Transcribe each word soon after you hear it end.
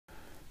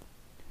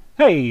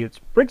Hey, it's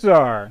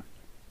BrickTsar.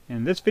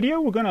 In this video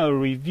we're going to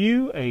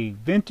review a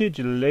vintage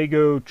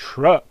Lego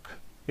truck.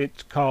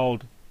 It's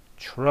called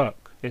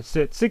Truck. It's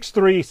at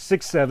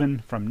 6367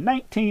 from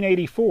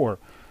 1984.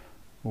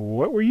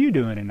 What were you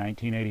doing in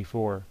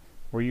 1984?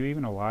 Were you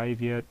even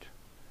alive yet?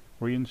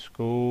 Were you in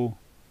school?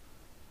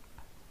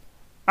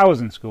 I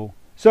was in school.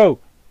 So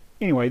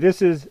anyway,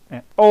 this is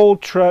an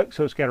old truck,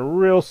 so it's got a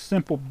real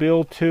simple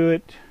build to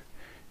it.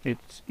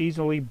 It's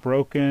easily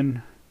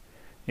broken.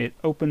 It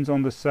opens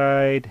on the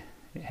side.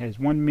 It has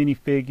one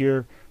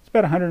minifigure. It's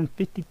about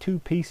 152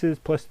 pieces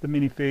plus the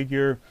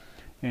minifigure,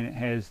 and it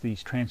has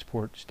these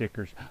transport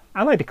stickers.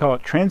 I like to call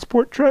it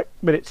transport truck,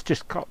 but it's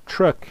just called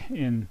truck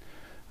in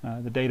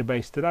the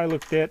database that I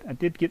looked at. I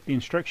did get the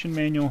instruction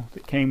manual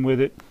that came with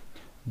it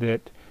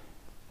that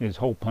is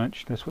hole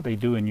punched. That's what they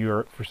do in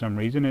Europe for some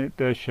reason, and it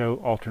does show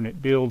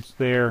alternate builds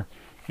there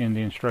in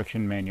the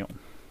instruction manual.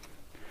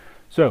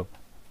 So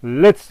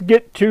let's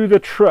get to the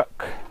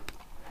truck,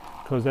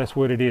 because that's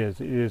what it is.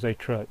 It is a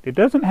truck. It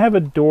doesn't have a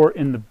door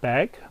in the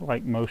back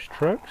like most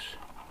trucks,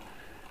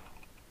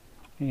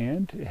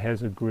 and it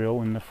has a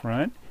grill in the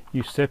front.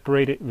 You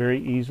separate it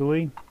very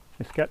easily.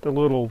 It's got the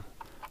little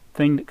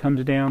thing that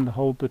comes down to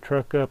hold the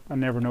truck up. I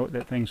never know what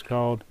that thing's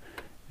called,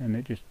 and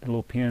it just, the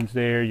little pins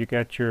there. You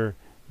got your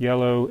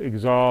yellow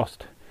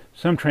exhaust.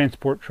 Some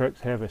transport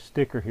trucks have a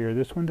sticker here.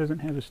 This one doesn't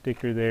have a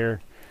sticker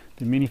there.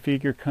 The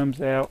minifigure comes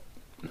out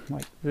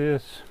like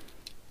this.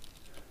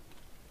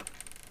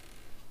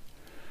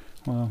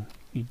 Well,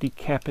 you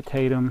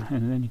decapitate him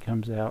and then he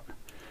comes out,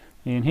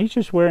 and he's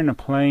just wearing a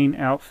plain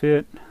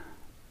outfit.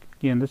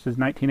 Again, this is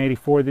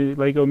 1984. The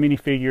Lego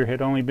minifigure had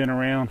only been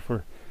around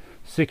for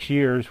 6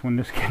 years when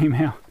this came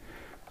out,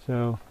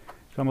 so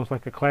it's almost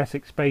like a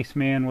classic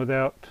spaceman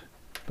without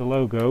the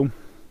logo.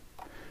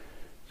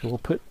 So we'll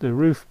put the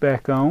roof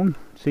back on.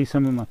 See,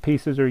 some of my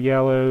pieces are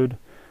yellowed.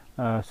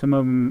 Some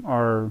of them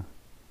are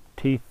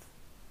teeth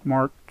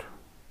marked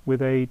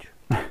with age.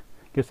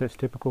 Guess that's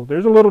typical.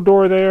 There's a little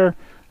door there.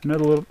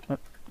 Another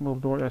little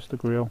door. That's the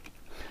grill.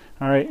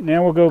 Alright,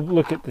 now we'll go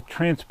look at the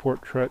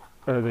transport truck,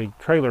 or the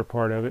trailer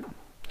part of it.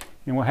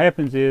 And what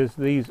happens is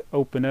these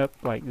open up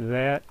like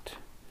that,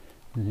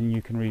 and then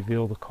you can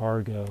reveal the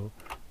cargo,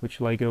 which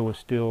Lego was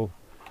still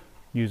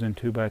using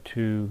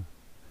 2x2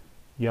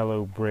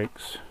 yellow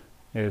bricks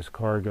as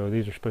cargo.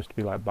 These are supposed to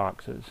be like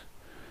boxes.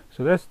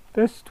 So that's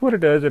what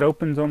it does. It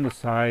opens on the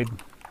side,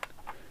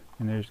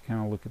 and there's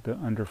kind of look at the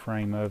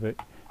underframe of it.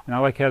 And I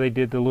like how they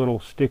did the little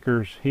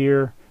stickers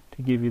here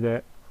to give you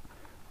that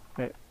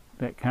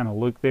kind of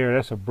look there.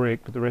 That's a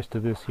brick, but the rest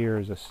of this here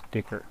is a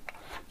sticker.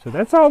 So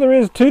that's all there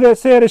is to that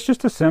set. It's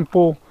just a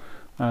simple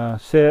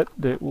set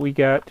that we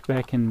got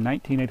back in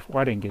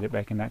 1984. I didn't get it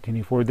back in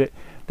 1984.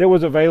 That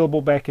was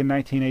available back in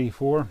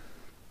 1984.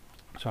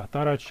 So I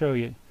thought I'd show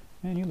you.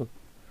 Man, you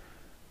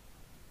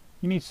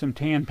need some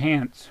tan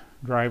pants,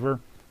 driver.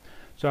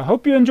 So I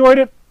hope you enjoyed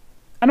it.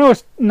 I know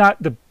it's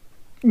not the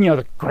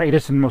the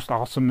greatest and most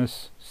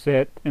awesomest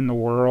set in the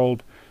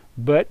world,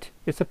 but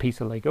it's a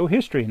piece of Lego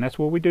history, and that's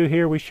what we do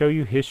here. We show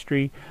you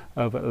history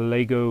of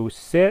Lego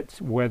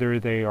sets, whether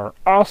they are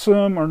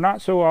awesome or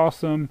not so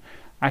awesome.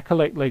 I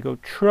collect Lego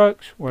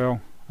trucks.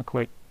 Well, I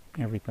collect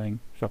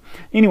everything. So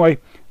anyway,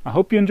 I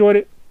hope you enjoyed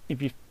it.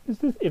 If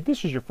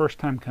this is your first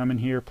time coming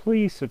here,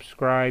 please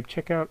subscribe.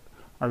 Check out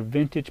our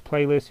vintage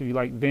playlist if you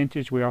like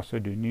vintage. We also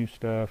do new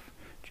stuff,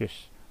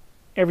 just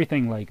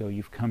everything Lego.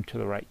 You've come to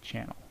the right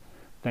channel.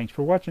 Thanks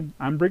for watching.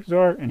 I'm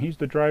BrickTsar, and he's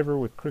the driver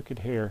with crooked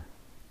hair.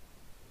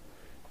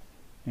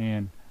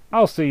 And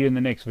I'll see you in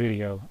the next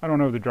video. I don't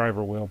know if the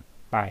driver will.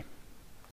 Bye.